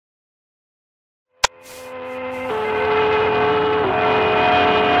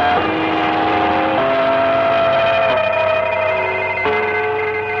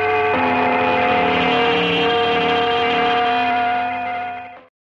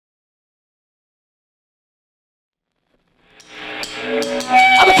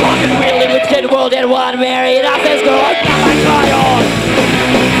And one married off this girl, I got my tie on.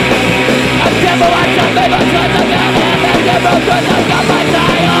 I'm devil, I'm some baby, I'm trying to get him, and devil, cause I've got my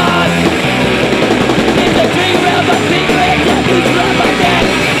tie on. It's a dream realm, but secret tattoos around my neck.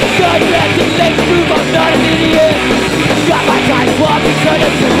 Contracting legs proof, I'm not an idiot. Got my tie swapped, and turned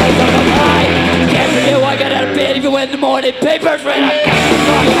up some legs on the line. Can't forget why I got out of bed, even when the morning papers ran, I got my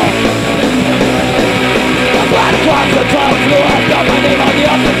tie on. Black across the top floor, I've got my name on the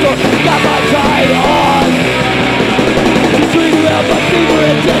upper floor, got my tie on. Between around my fever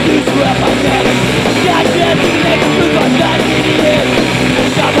and tattoos around my neck. Got dancing next move, I'm not an idiot.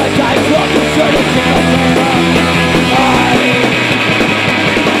 Got my tie swapped and turned up to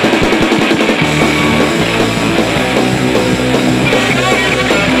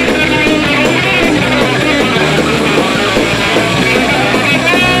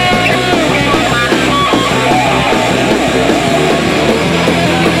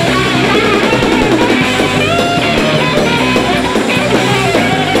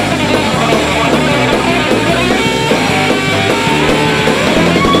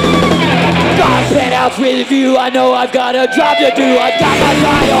with you, I know I've got a job to do. I've got my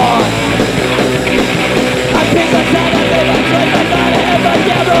tie on. I pick a set of it, I'm trying to not have a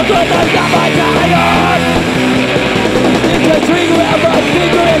devil, cause I've got my tie on. It's a string around my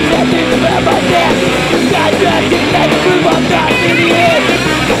finger and something around my neck. Got dressing next move, I'm not an idiot.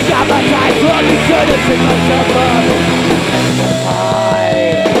 Got my tie on, you should have picked myself up.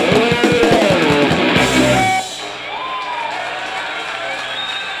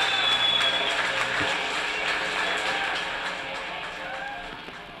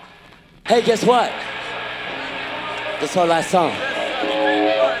 Hey, guess what? This is our last song.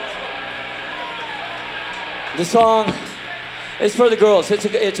 The song is for the girls.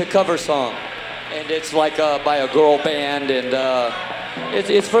 It's a cover song, and it's like by a girl band, and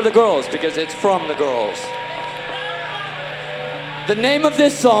it's for the girls because it's from the girls. The name of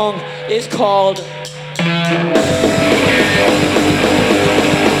this song is called Suck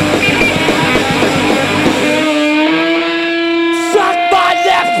My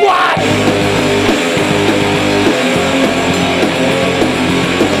Left One!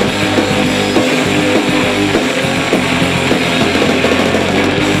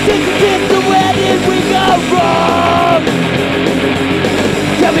 Where did we go wrong?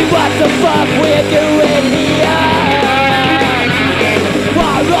 Tell me what the fuck we're doing here.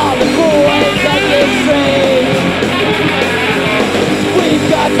 Why are all the boys acting strange? We've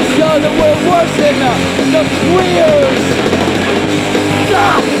got to show that we're worse than the queers.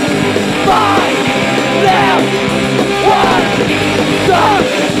 Suck my left one. Suck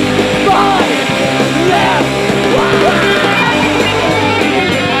my left one.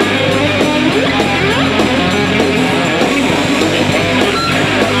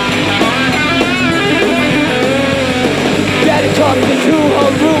 Talk to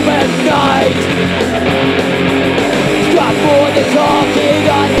her room at night. Stop more than talking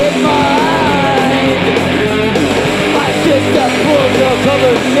on his mind. My sister pulls her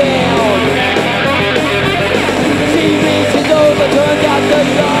covers down. She reaches over, turns out the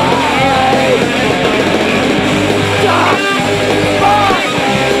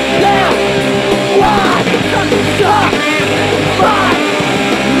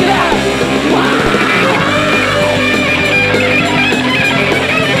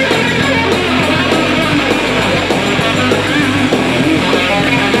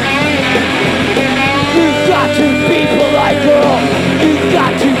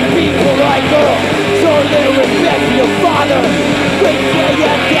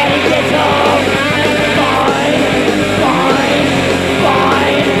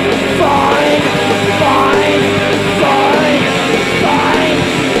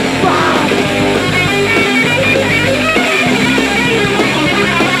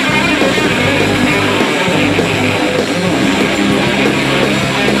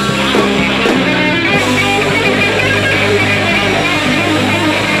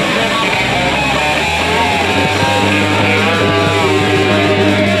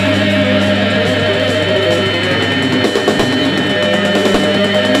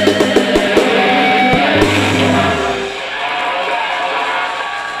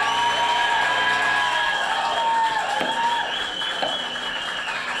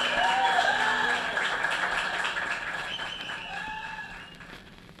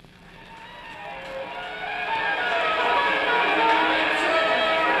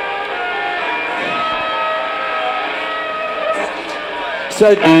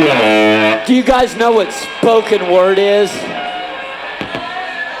So, do you guys know what spoken word is?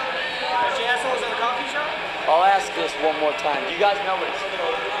 I'll ask this one more time. Do you guys know what spoken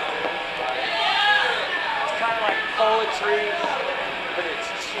word is? It's kind of like poetry, but it's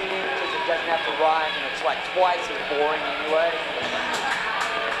cheating because it doesn't have to rhyme, and it's like twice as boring anyway.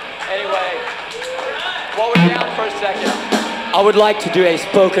 Anyway, while we're down for a second, I would like to do a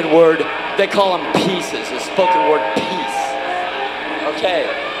spoken word. They call them pieces, a spoken word piece. Okay,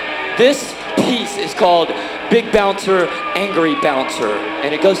 this piece is called Big Bouncer, Angry Bouncer,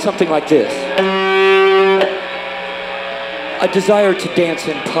 and it goes something like this. I desire to dance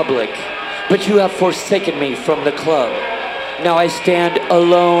in public, but you have forsaken me from the club. Now I stand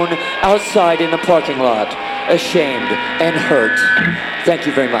alone outside in the parking lot, ashamed and hurt. Thank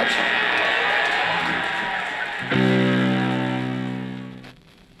you very much.